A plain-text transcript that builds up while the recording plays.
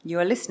You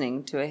are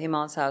listening to a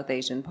Himal South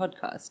Asian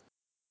podcast.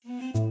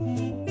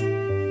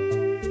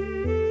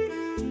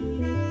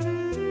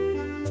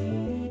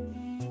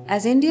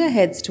 As India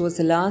heads towards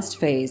the last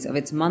phase of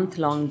its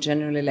month-long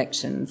general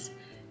elections,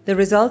 the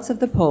results of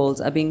the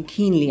polls are being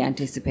keenly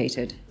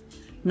anticipated,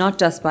 not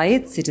just by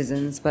its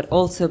citizens but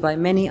also by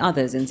many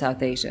others in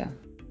South Asia.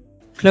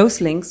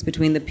 Close links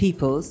between the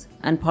peoples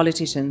and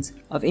politicians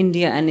of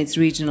India and its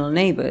regional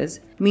neighbours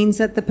means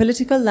that the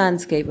political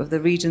landscape of the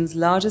region's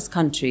largest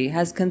country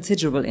has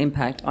considerable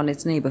impact on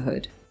its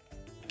neighbourhood.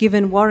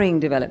 Given worrying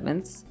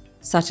developments,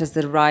 such as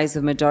the rise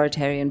of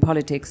majoritarian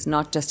politics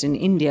not just in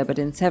India but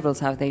in several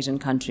South Asian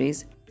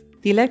countries,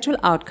 the electoral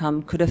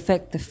outcome could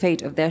affect the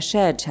fate of their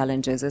shared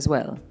challenges as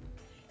well.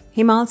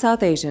 Himal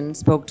South Asian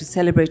spoke to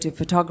celebrated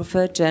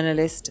photographer,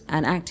 journalist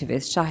and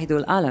activist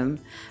Shahidul Alam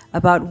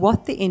about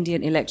what the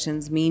Indian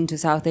elections mean to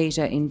South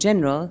Asia in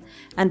general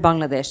and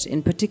Bangladesh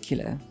in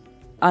particular.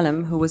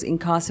 Alam, who was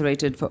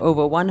incarcerated for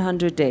over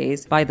 100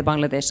 days by the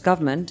Bangladesh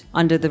government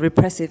under the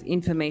Repressive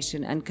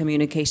Information and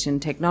Communication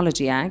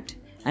Technology Act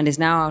and is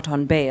now out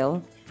on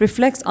bail,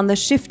 reflects on the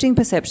shifting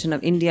perception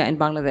of India and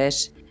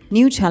Bangladesh,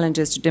 new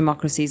challenges to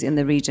democracies in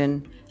the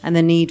region, and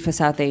the need for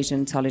South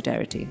Asian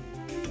solidarity.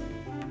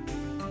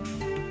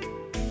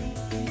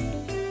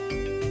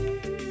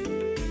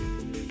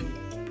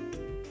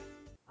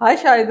 Hi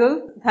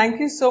Shahidul, thank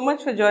you so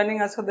much for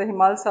joining us for the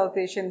Himal South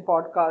Asian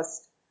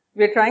podcast.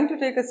 We're trying to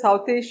take a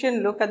South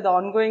Asian look at the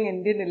ongoing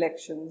Indian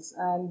elections,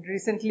 and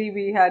recently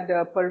we had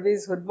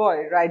Parvez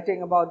Hudboy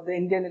writing about the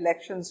Indian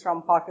elections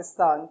from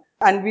Pakistan,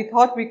 and we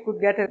thought we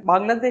could get a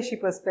Bangladeshi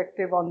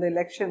perspective on the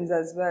elections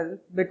as well,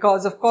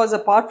 because of course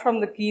apart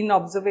from the keen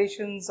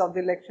observations of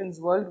the elections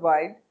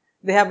worldwide,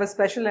 they have a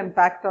special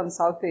impact on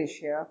South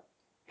Asia.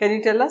 Can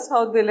you tell us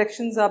how the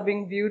elections are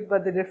being viewed by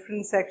the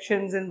different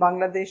sections in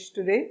Bangladesh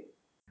today?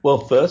 Well,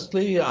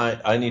 firstly,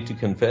 I need to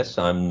confess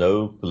I'm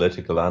no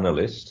political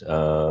analyst,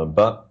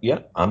 but yeah,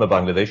 I'm a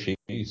Bangladeshi,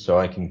 so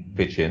I can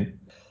pitch in.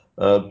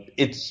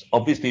 It's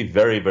obviously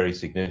very, very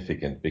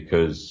significant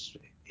because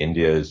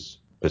India is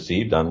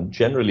perceived and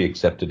generally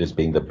accepted as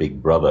being the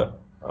big brother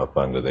of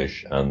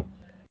Bangladesh.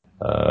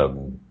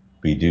 And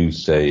we do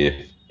say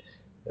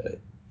if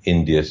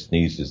India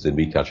sneezes, then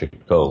we catch a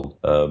cold.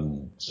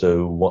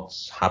 So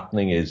what's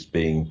happening is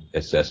being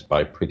assessed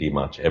by pretty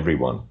much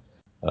everyone.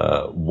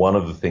 One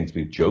of the things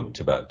we've joked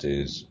about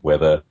is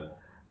whether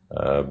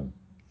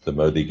the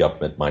Modi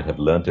government might have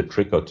learnt a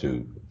trick or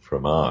two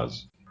from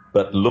ours.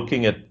 But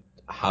looking at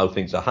how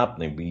things are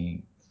happening,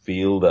 we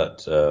feel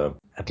that,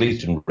 at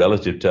least in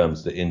relative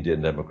terms, the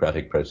Indian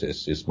democratic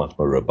process is much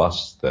more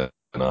robust than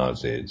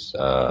ours is.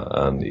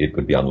 And it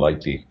would be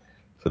unlikely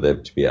for there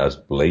to be as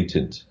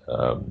blatant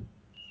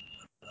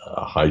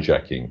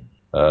hijacking.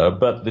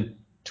 But the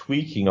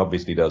tweaking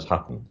obviously does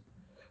happen.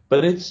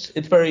 But it's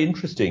very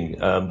interesting.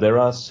 There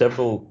are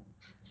several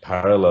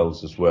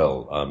parallels as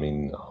well. I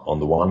mean, on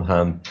the one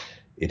hand,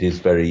 it is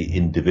very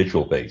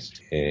individual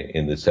based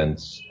in the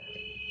sense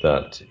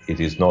that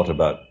it is not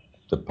about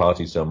the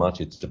party so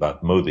much, it's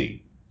about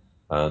Modi.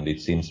 And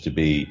it seems to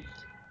be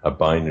a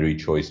binary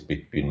choice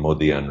between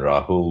Modi and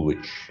Rahul,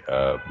 which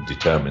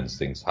determines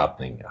things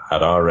happening.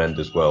 At our end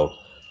as well,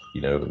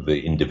 you know,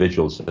 the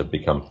individuals have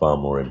become far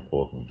more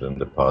important than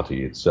the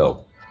party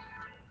itself.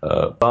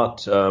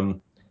 But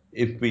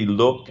if we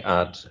look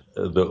at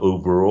the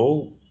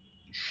overall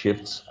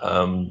shifts,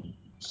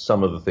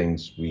 some of the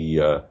things we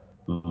are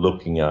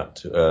looking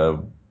at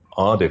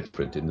are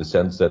different in the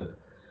sense that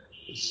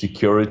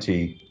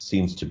security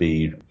seems to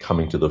be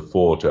coming to the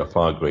fore to a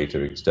far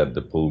greater extent.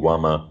 The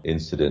Pulwama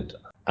incident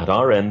at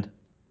our end,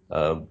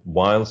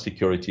 while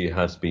security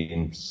has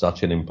been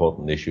such an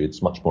important issue,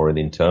 it's much more an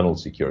internal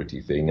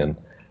security thing. And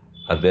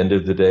at the end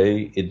of the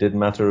day, it didn't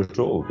matter at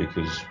all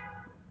because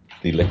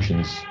the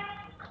elections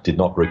did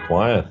not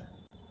require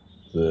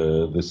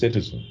the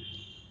citizen.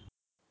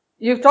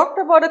 You've talked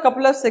about a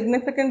couple of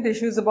significant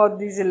issues about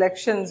these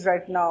elections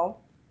right now,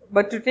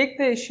 but to take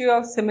the issue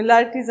of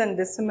similarities and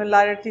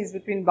dissimilarities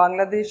between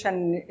Bangladesh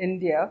and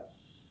India,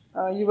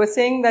 you were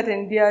saying that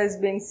India is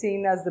being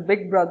seen as the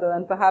big brother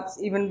and perhaps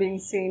even being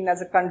seen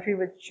as a country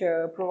which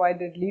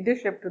provided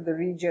leadership to the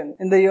region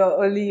in the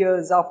early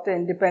years after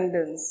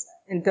independence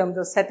in terms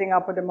of setting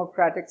up a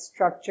democratic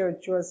structure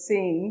which was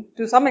seen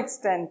to some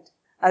extent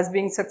as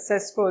being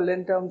successful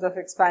in terms of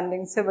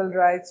expanding civil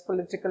rights,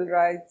 political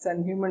rights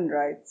and human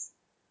rights.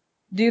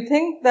 Do you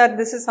think that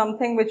this is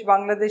something which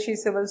Bangladeshi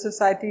civil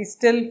society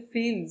still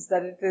feels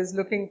that it is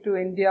looking to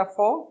India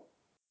for?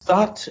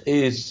 That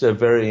is a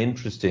very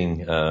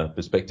interesting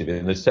perspective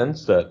in the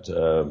sense that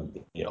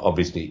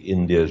obviously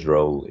India's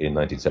role in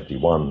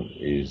 1971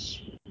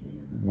 is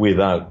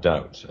without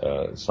doubt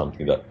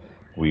something that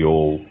we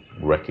all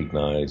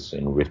recognize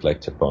and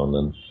reflect upon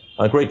and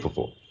are grateful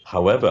for.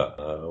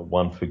 However,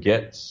 one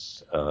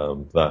forgets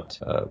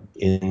that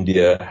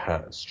India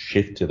has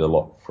shifted a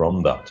lot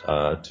from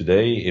that.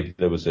 Today, if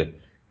there was a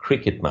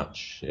cricket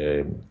match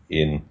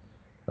in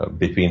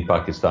between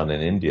Pakistan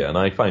and India, and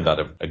I find that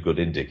a good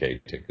indicator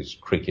because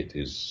cricket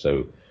is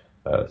so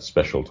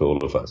special to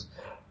all of us.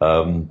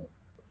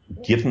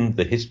 given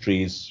the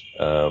histories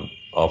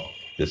of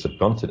the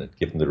subcontinent,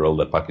 given the role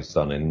that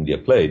Pakistan and India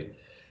played,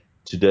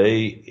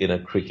 today in a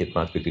cricket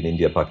match between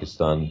India and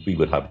Pakistan, we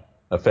would have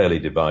a fairly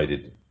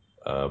divided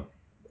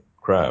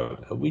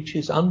crowd, which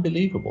is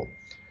unbelievable.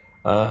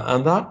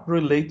 And that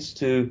relates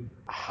to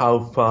how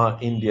far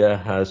India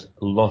has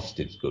lost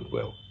its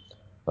goodwill.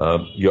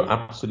 You're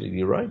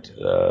absolutely right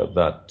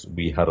that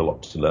we had a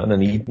lot to learn.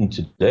 And even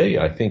today,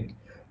 I think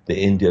the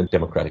Indian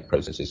democratic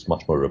process is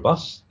much more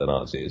robust than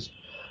ours is.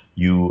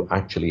 You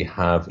actually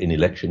have an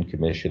election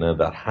commissioner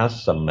that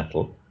has some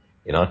mettle.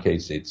 In our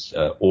case, it's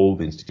all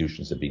the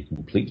institutions have been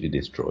completely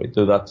destroyed.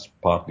 So that's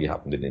partly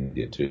happened in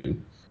India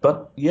too.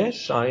 But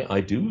yes,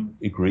 I do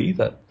agree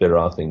that there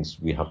are things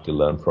we have to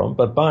learn from.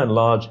 But by and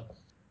large,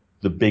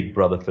 the big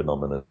brother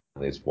phenomenon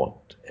is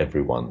what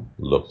everyone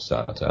looks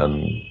at.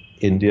 And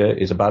India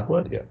is a bad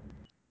word here.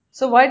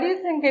 So why do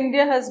you think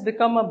India has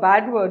become a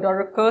bad word or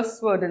a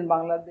curse word in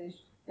Bangladesh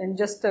in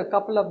just a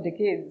couple of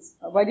decades?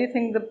 Why do you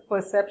think the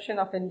perception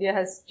of India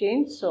has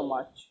changed so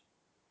much?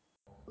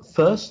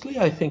 Firstly,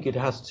 I think it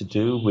has to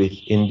do with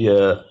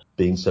India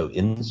being so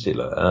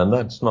insular, and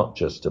that's not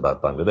just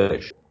about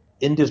Bangladesh.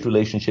 India's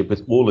relationship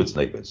with all its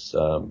neighbors,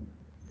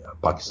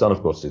 Pakistan,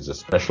 of course, is a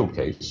special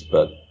case,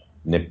 but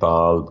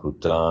Nepal,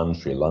 Bhutan,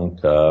 Sri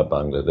Lanka,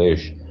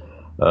 Bangladesh,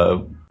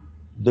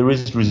 there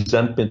is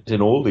resentment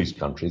in all these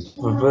countries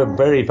for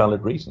very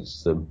valid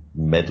reasons. The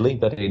meddling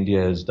that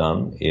India has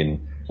done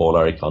in all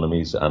our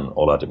economies and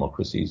all our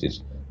democracies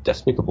is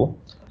despicable.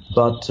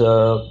 But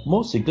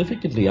more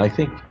significantly, I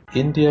think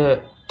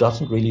India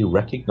doesn't really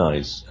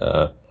recognize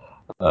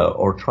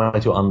or try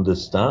to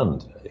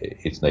understand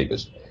its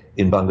neighbors.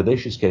 In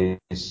Bangladesh's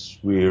case,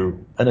 we're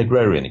an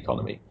agrarian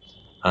economy,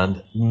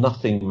 and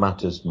nothing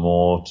matters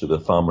more to the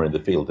farmer in the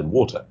field than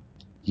water.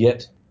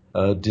 Yet,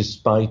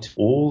 despite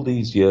all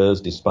these years,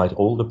 despite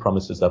all the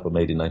promises that were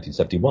made in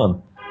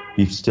 1971,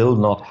 we've still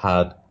not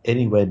had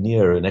anywhere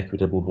near an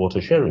equitable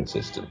water sharing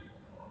system.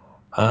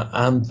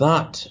 And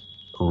that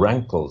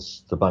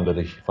rankles the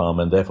Bangladeshi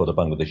farmer and therefore the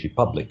Bangladeshi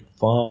public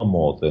far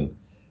more than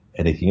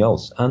anything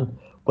else. And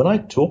when I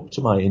talk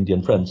to my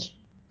Indian friends,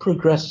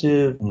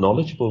 progressive,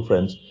 knowledgeable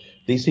friends,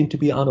 they seem to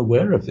be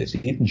unaware of this.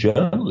 Even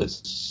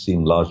journalists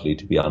seem largely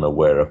to be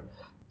unaware of.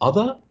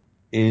 Other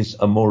is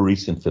a more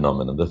recent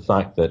phenomenon, the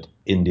fact that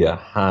India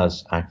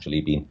has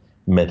actually been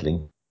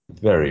meddling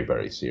very,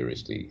 very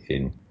seriously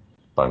in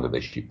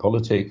Bangladeshi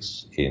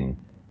politics, in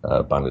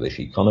Bangladeshi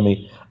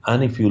economy.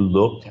 And if you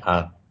look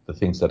at the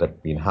things that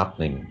have been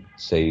happening,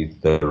 say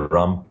the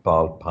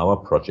Rampal power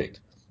project,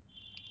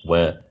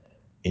 where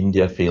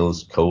India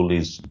feels coal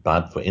is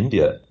bad for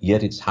India,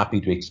 yet it's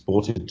happy to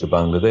export it to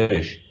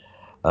Bangladesh.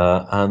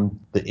 And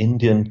the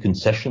Indian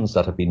concessions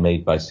that have been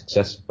made by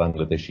successive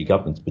Bangladeshi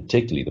governments,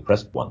 particularly the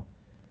present one,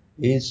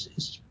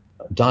 is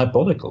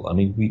diabolical. I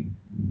mean,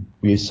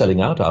 we are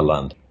selling out our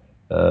land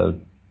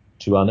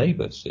to our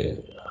neighbors.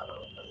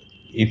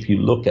 If you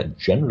look at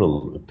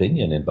general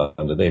opinion in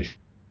Bangladesh,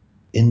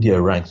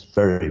 India ranks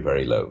very,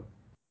 very low.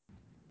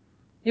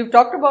 You've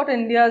talked about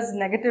India's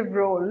negative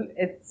role,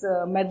 its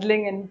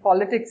meddling in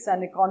politics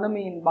and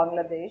economy in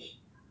Bangladesh.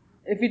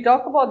 If we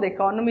talk about the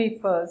economy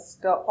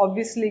first,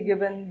 obviously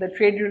given the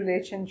trade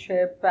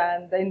relationship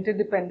and the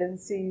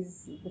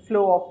interdependencies, the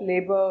flow of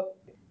labor,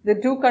 the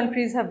two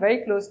countries have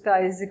very close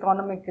ties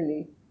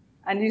economically.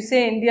 And you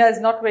say India is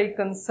not very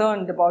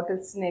concerned about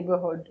its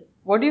neighborhood.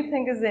 What do you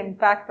think is the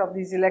impact of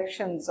these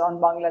elections on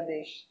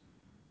Bangladesh?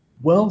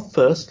 Well,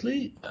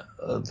 firstly,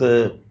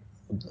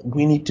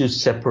 we need to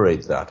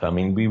separate that. I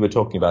mean, we were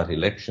talking about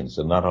elections,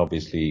 and that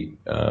obviously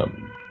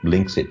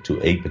links it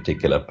to a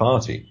particular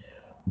party.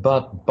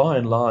 But by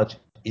and large,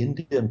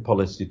 Indian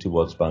policy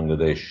towards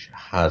Bangladesh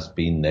has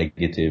been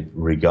negative,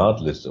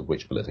 regardless of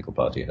which political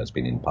party has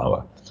been in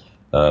power.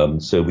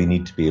 So we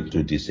need to be able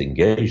to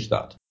disengage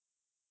that.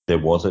 There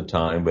was a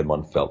time when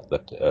one felt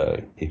that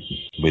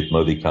with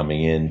Modi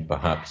coming in,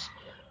 perhaps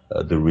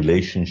the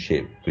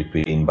relationship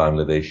between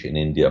Bangladesh and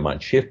India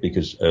might shift,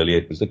 because earlier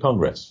it was the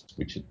Congress,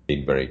 which had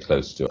been very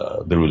close to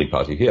the ruling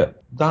party here.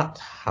 That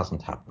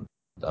hasn't happened.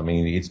 I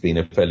mean, it's been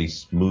a fairly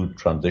smooth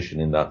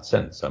transition in that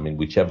sense. I mean,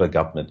 whichever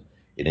government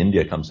in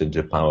India comes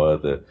into power,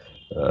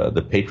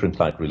 the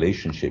patron-client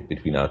relationship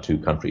between our two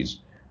countries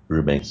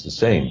remains the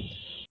same.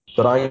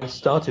 But I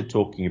started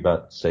talking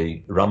about,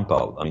 say,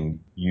 Rampal. I mean,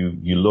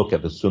 you look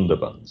at the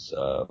Sundarbans,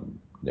 a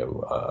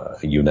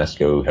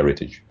UNESCO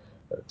heritage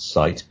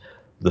site.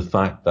 The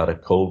fact that a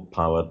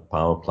coal-powered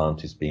power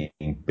plant is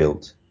being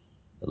built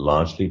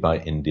largely by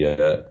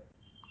India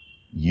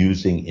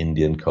using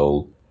Indian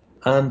coal,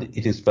 and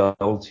it is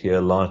felt here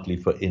largely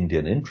for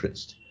Indian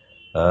interest,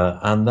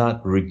 and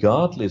that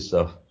regardless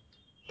of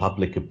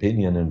public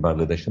opinion in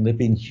Bangladesh, and there have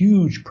been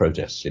huge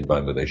protests in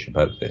Bangladesh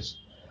about this,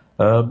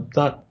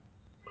 that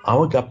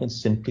our government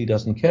simply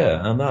doesn't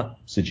care, and that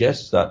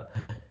suggests that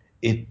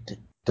it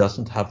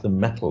doesn't have the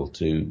mettle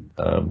to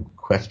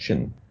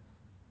question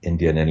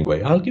India in any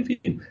way. I'll give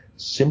you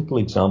simple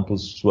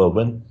examples as well.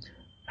 When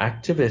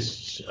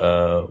activists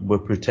were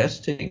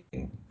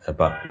protesting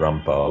about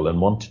Rampal and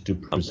wanted to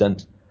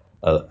present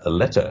a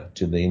letter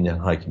to the Indian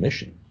High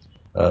Commission,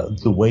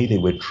 the way they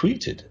were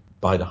treated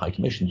by the High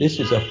Commission. This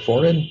is a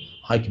foreign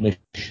High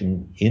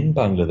Commission in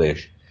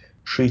Bangladesh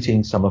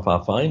treating some of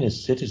our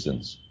finest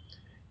citizens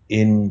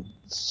in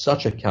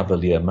such a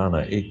cavalier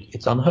manner.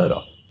 It's unheard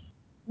of.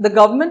 The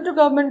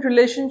government-to-government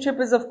relationship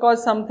is, of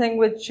course, something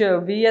which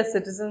we as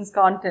citizens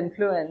can't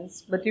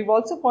influence. But you've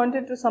also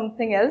pointed to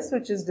something else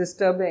which is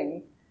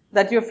disturbing,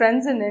 that your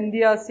friends in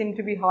India seem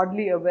to be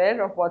hardly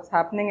aware of what's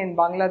happening in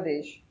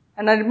Bangladesh.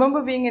 And I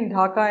remember being in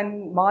Dhaka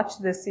in March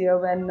this year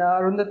when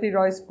Arundhati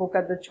Roy spoke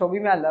at the Chobi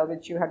Mela,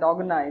 which you had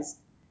organized.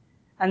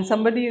 And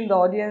somebody in the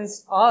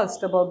audience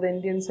asked about the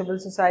Indian civil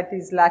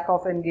society's lack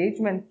of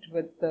engagement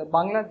with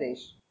Bangladesh.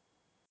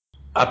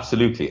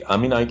 Absolutely. I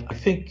mean, I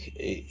think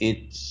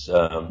it's,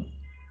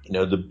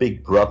 the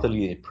big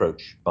brotherly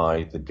approach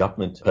by the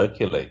government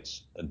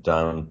percolates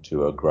down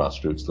to a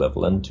grassroots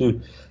level. And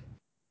to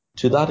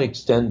that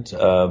extent,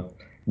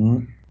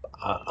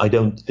 I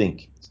don't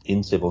think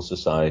in civil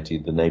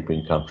society the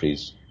neighboring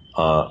countries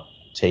are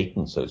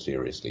taken so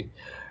seriously.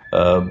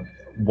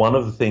 One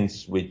of the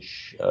things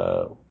which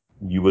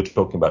you were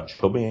talking about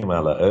Chobi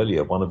Mela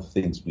earlier, one of the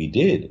things we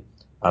did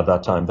at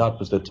that time, that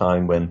was the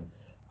time when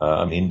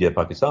India and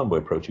Pakistan were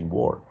approaching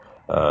war.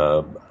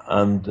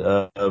 And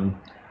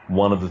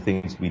one of the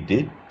things we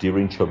did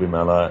during Chobi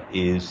Mela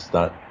is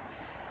that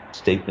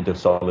statement of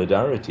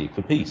solidarity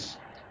for peace,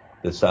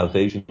 the South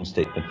Asian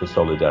statement for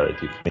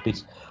solidarity for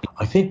peace.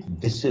 I think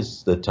this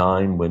is the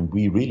time when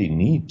we really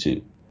need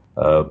to,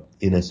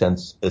 in a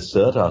sense,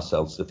 assert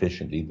ourselves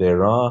sufficiently.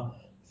 There are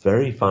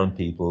very fine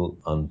people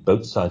on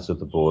both sides of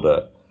the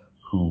border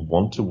who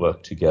want to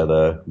work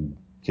together, who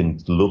can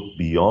look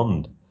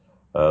beyond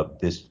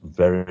this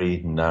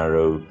very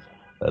narrow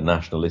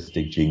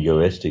nationalistic,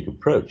 jingoistic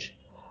approach.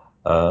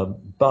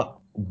 But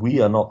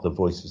we are not the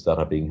voices that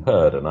are being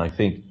heard. And I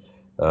think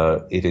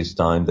it is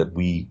time that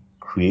we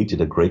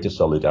created a greater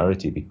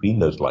solidarity between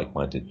those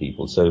like-minded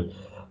people. So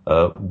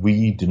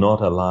we do not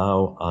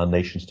allow our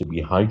nations to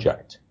be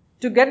hijacked.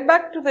 To get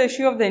back to the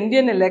issue of the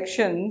Indian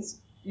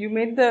elections, you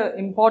made the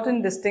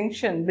important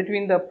distinction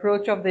between the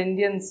approach of the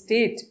Indian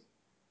state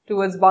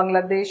towards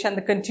Bangladesh and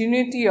the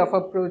continuity of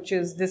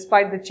approaches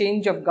despite the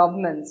change of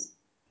governments.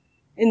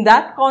 In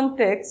that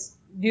context,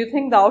 do you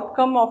think the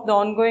outcome of the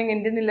ongoing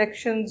Indian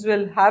elections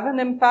will have an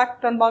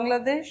impact on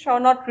Bangladesh or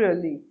not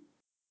really?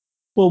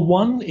 Well,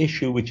 one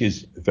issue which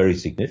is very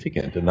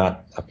significant, and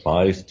that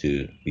applies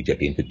to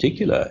BJP in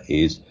particular,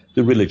 is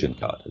the religion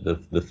card.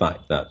 The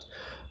fact that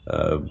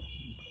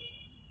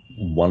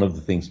one of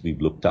the things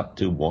we've looked up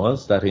to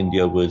was that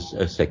India was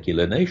a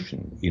secular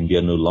nation.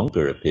 India no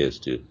longer appears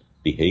to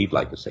behave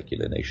like a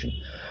secular nation.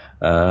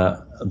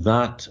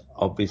 That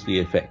obviously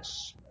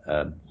affects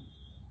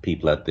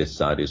people at this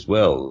side as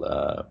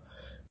well.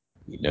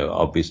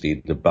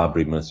 Obviously the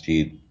Babri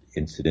Masjid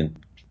incident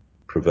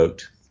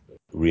provoked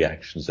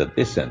reactions at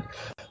this end.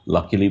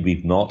 Luckily,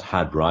 we've not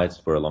had riots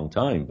for a long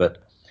time, but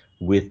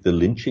with the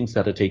lynchings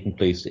that are taking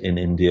place in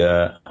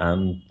India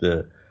and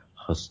the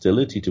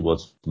hostility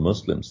towards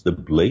Muslims, the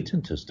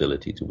blatant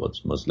hostility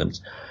towards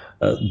Muslims,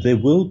 there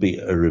will be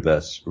a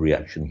reverse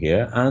reaction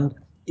here, and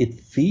it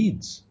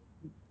feeds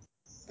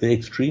the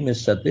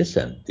extremists at this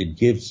end.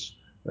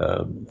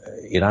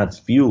 It adds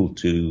fuel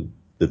to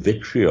the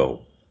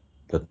vitriol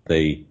that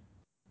they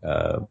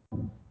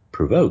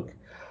provoke.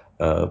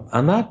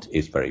 And that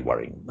is very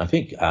worrying. I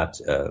think at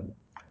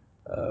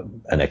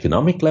an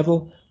economic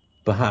level,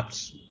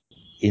 perhaps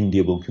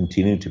India will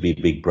continue to be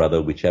big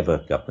brother whichever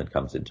government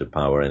comes into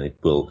power, and it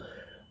will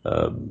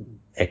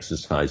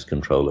exercise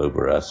control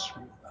over us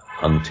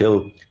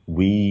until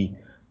we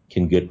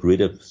can get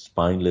rid of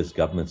spineless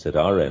governments at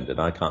our end, and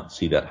I can't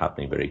see that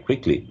happening very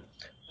quickly.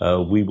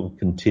 We will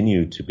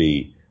continue to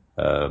be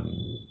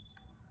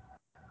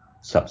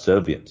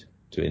subservient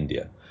to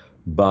India.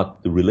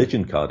 But the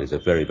religion card is a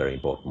very, very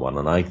important one.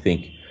 And I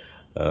think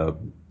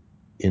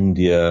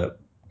India,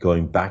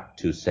 going back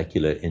to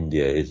secular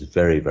India, is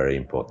very, very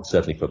important,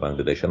 certainly for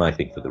Bangladesh, and I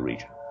think for the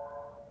region.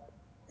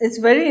 It's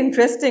very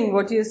interesting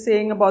what you're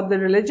saying about the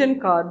religion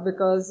card,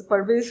 because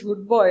Parvez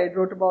Goodboy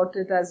wrote about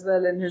it as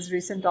well in his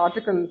recent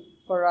article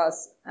for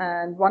us.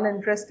 And one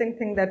interesting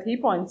thing that he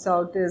points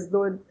out is,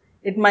 though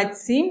it might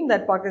seem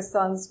that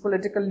Pakistan's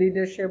political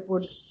leadership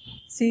would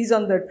seize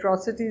on the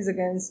atrocities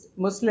against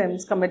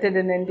Muslims committed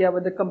in India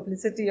with the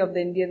complicity of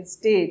the Indian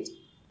state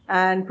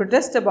and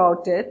protest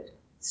about it,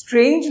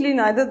 strangely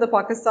neither the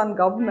Pakistan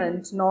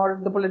government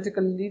nor the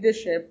political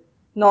leadership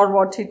nor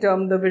what he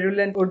termed the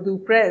virulent Urdu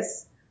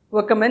press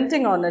were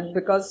commenting on it,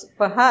 because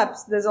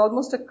perhaps there's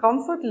almost a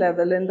comfort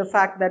level in the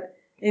fact that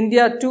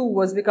India too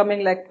was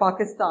becoming like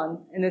Pakistan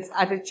in its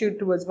attitude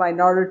towards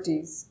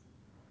minorities.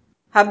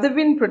 Have there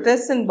been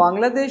protests in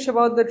Bangladesh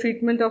about the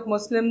treatment of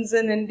Muslims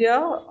in India,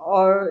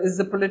 or is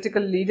the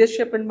political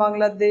leadership in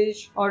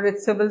Bangladesh or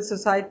its civil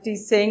society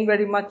saying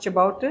very much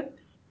about it?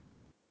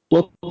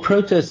 Well,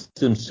 protests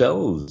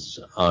themselves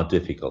are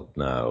difficult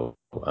now.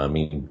 I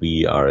mean,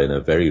 we are in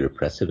a very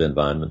repressive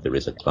environment. There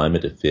is a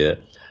climate of fear.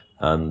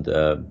 And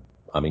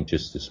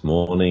Just this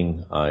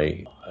morning,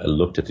 I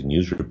looked at the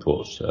news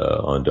reports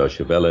on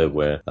Deutsche Welle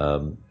where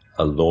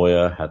a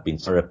lawyer had been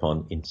swear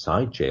upon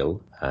inside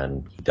jail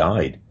and he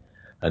died.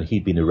 And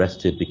he'd been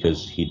arrested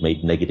because he'd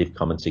made negative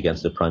comments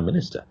against the Prime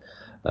Minister.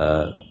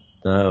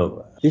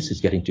 Now, this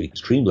is getting to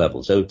extreme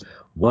levels. So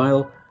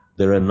while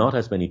there are not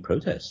as many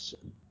protests,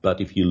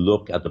 but if you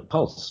look at the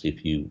pulse,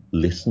 if you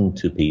listen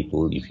to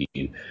people,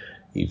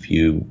 if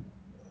you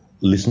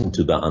listen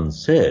to the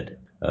unsaid,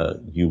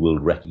 you will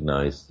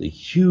recognize the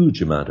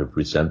huge amount of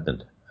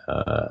resentment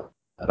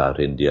about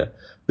India,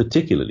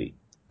 particularly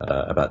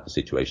about the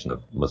situation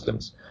of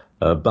Muslims.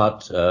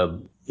 But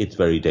it's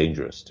very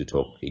dangerous to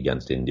talk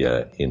against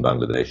India in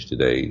Bangladesh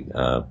today,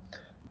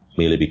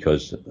 merely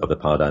because of the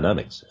power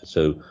dynamics.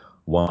 So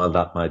while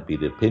that might be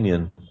the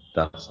opinion,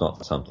 that's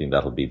not something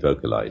that will be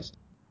vocalized.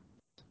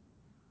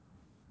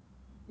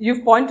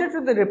 You've pointed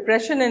to the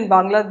repression in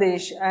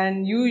Bangladesh,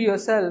 and you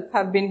yourself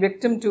have been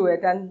victim to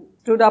it and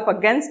stood up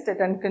against it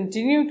and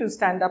continue to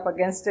stand up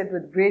against it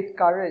with great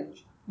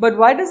courage. But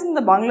why doesn't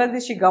the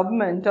Bangladeshi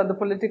government or the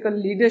political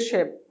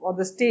leadership or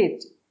the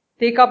state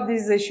take up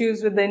these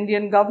issues with the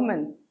Indian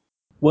government?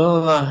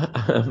 Well,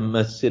 I'm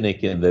a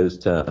cynic in those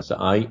terms.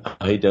 I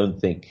don't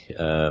think,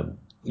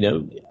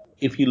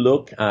 if you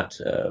look at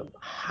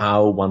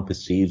how one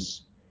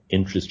perceives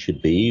interest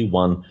should be,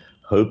 one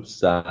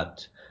hopes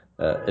that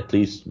at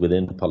least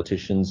within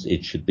politicians,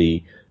 it should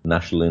be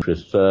national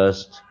interest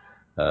first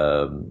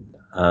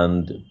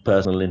and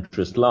personal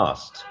interest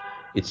last.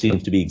 It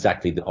seems to be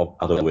exactly the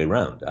other way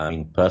around.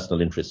 Personal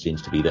interest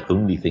seems to be the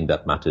only thing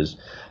that matters.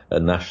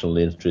 National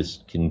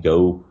interest can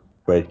go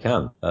where it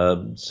can.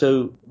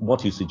 So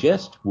what you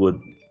suggest would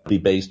be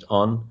based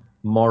on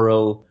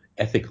moral,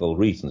 ethical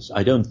reasons.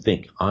 I don't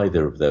think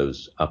either of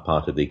those are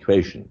part of the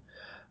equation.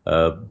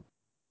 The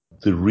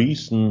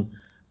reason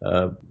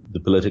the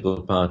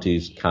political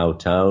parties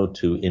kowtow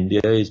to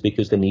India is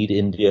because they need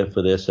India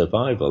for their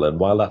survival. And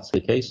while that's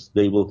the case,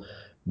 they will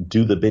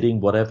do the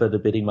bidding, whatever the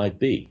bidding might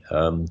be.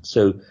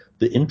 So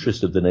the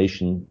interest of the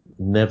nation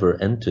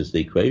never enters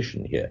the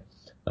equation here.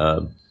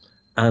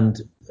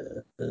 And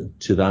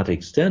to that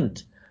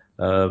extent,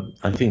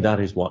 I think that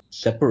is what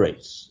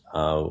separates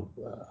our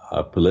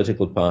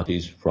political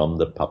parties from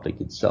the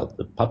public itself.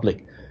 The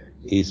public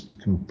is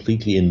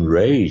completely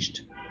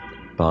enraged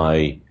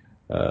by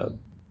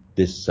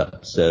this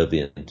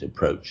subservient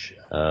approach.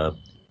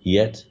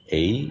 Yet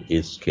A,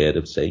 is scared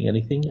of saying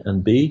anything,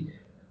 and B,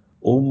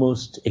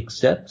 almost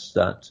accepts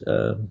that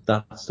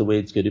that's the way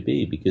it's going to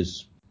be,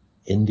 because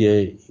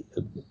India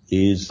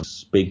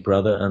is Big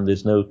Brother and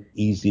there's no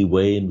easy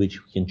way in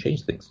which we can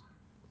change things.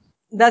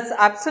 That's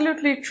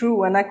absolutely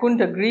true, and I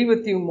couldn't agree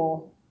with you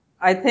more.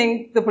 I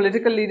think the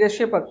political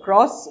leadership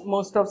across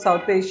most of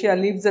South Asia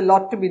leaves a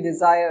lot to be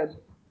desired.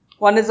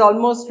 One is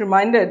almost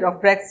reminded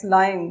of Brecht's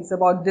lines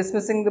about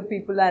dismissing the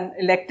people and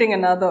electing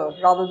another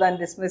rather than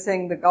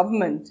dismissing the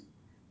government.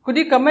 Could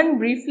you comment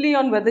briefly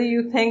on whether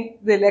you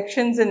think the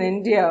elections in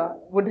India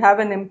would have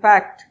an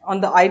impact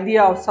on the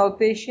idea of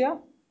South Asia?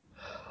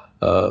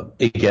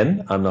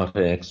 Again, I'm not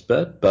an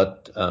expert,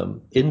 but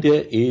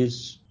India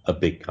is a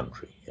big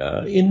country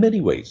in many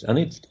ways, and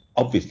it's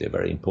obviously a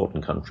very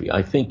important country.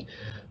 I think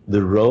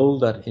the role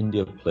that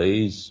India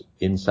plays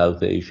in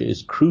South Asia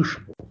is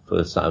crucial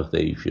for South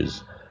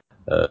Asia's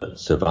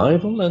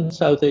survival and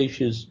South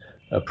Asia's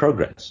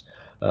progress.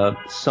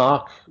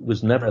 SAARC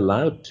was never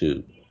allowed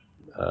to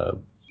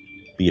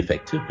be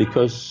effective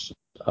because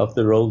of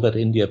the role that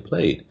India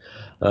played.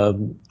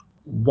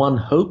 One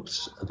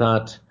hopes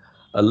that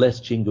a less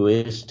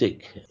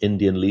jingoistic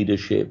Indian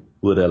leadership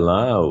would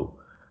allow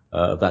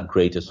that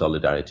greater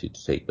solidarity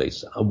to take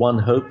place. One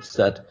hopes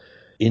that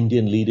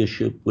Indian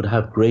leadership would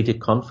have greater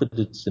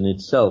confidence in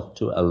itself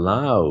to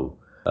allow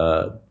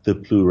the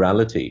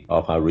plurality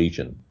of our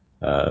region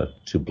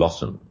to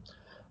blossom.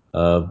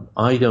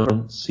 I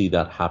don't see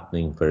that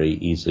happening very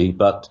easily,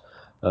 but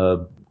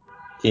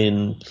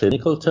in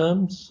clinical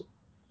terms,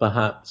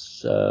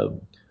 perhaps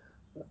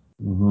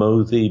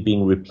Modi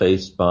being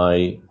replaced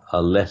by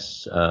a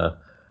less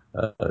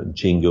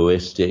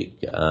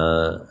jingoistic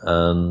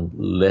and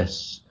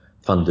less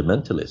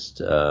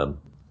fundamentalist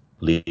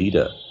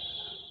leader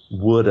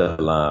would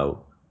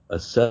allow a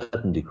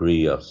certain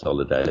degree of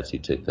solidarity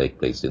to take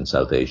place in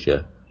South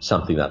Asia,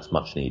 something that's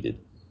much needed.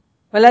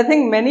 Well, I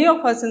think many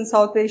of us in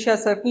South Asia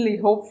certainly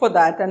hope for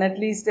that, and at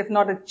least if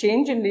not a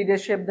change in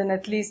leadership, then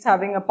at least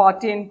having a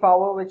party in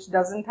power which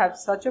doesn't have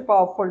such a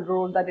powerful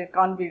role that it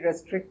can't be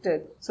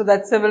restricted, so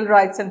that civil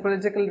rights and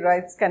political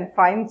rights can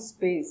find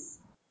space.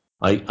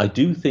 I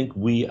do think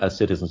we as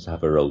citizens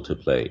have a role to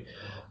play.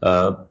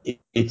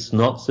 It's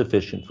not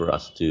sufficient for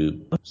us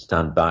to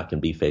stand back and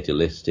be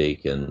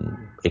fatalistic and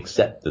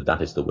accept that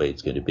that is the way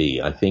it's going to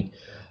be. I think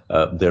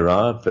there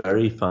are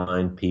very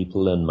fine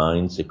people and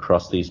minds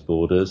across these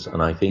borders,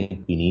 and I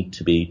think we need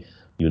to be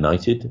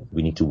united.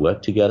 We need to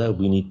work together.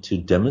 We need to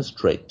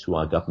demonstrate to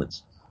our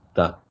governments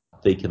that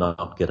they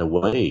cannot get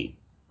away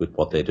with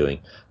what they're doing.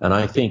 And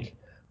I think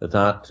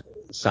that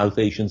South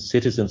Asian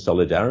citizen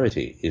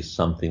solidarity is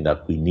something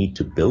that we need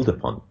to build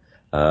upon.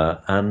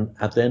 And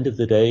at the end of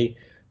the day,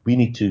 we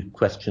need to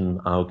question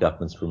our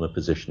governments from a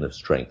position of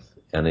strength,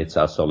 and it's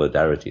our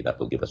solidarity that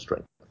will give us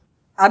strength.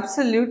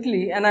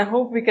 Absolutely, and I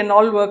hope we can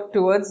all work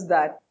towards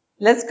that.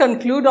 Let's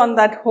conclude on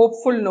that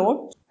hopeful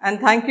note, and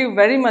thank you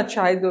very much,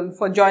 Shahidul,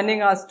 for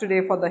joining us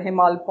today for the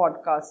Himal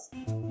podcast.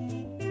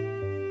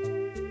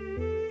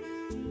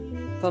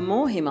 For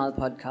more Himal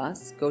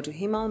podcasts, go to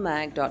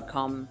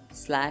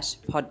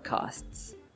himalmag.com/podcasts.